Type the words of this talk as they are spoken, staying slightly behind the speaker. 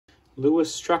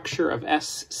Lewis structure of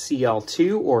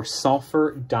SCl2 or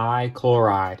sulfur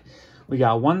dichloride. We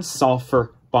got one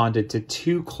sulfur bonded to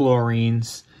two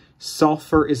chlorines.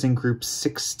 Sulfur is in group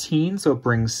 16, so it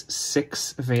brings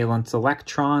 6 valence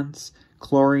electrons.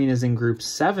 Chlorine is in group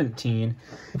 17,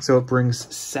 so it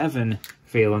brings 7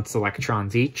 valence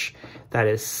electrons each. That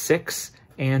is 6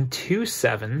 and 2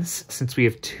 7s. Since we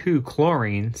have 2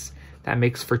 chlorines, that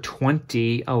makes for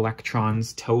 20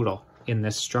 electrons total in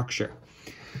this structure.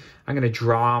 I'm going to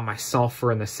draw my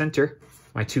sulfur in the center,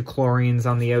 my 2 chlorines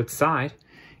on the outside,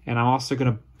 and I'm also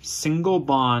going to single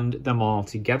bond them all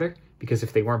together, because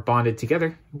if they weren't bonded together,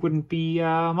 it wouldn't be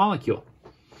a molecule.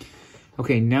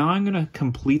 Okay, now I'm going to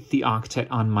complete the octet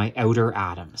on my outer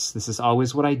atoms. This is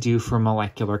always what I do for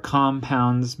molecular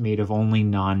compounds made of only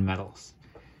nonmetals.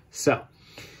 So,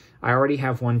 I already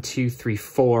have 1, 2, 3,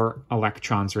 4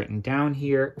 electrons written down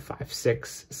here. 5,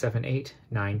 6, 7, 8,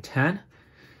 9, 10,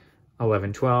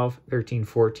 11, 12, 13,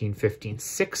 14, 15,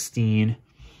 16.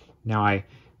 Now I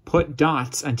put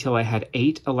dots until I had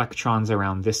 8 electrons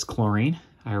around this chlorine.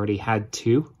 I already had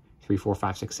 2, 3, 4,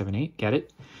 5, 6, 7, 8, get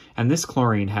it? And this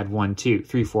chlorine had 1, 2,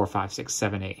 3, 4, 5, 6,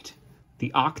 7, 8.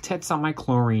 The octets on my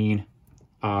chlorine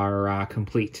are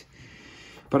complete.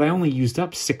 But I only used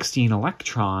up 16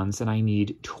 electrons and I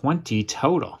need 20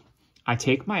 total. I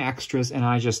take my extras and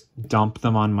I just dump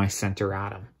them on my center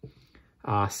atom.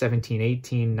 17,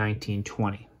 18, 19,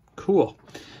 20. Cool.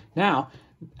 Now,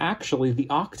 actually, the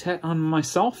octet on my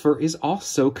sulfur is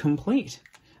also complete.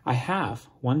 I have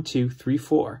 1, 2, 3,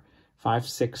 4, 5,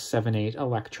 6, 7, 8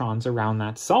 electrons around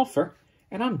that sulfur,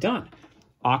 and I'm done.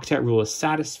 Octet rule is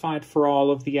satisfied for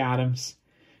all of the atoms.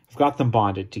 I've got them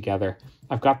bonded together.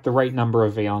 I've got the right number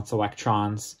of valence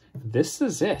electrons. This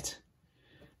is it.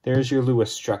 There's your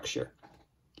Lewis structure.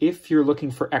 If you're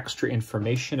looking for extra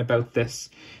information about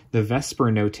this, the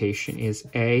VSEPR notation is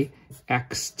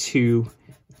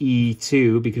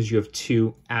AX2E2 because you have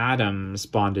 2 atoms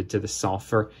bonded to the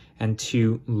sulfur and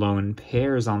 2 lone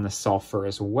pairs on the sulfur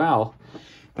as well.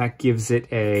 That gives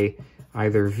it a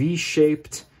either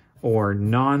V-shaped or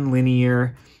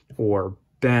nonlinear or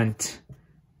bent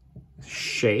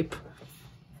shape.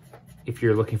 If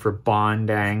you're looking for bond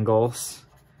angles,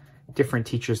 different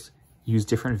teachers use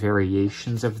different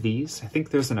variations of these. I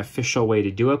think there's an official way to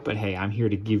do it, but hey, I'm here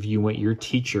to give you what your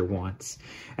teacher wants.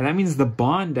 And that means the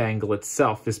bond angle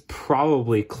itself is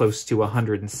probably close to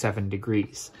 107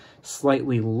 degrees,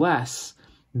 slightly less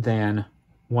than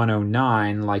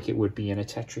 109 like it would be in a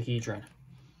tetrahedron.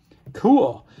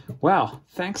 Cool. Well,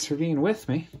 thanks for being with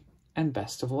me, and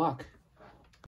best of luck.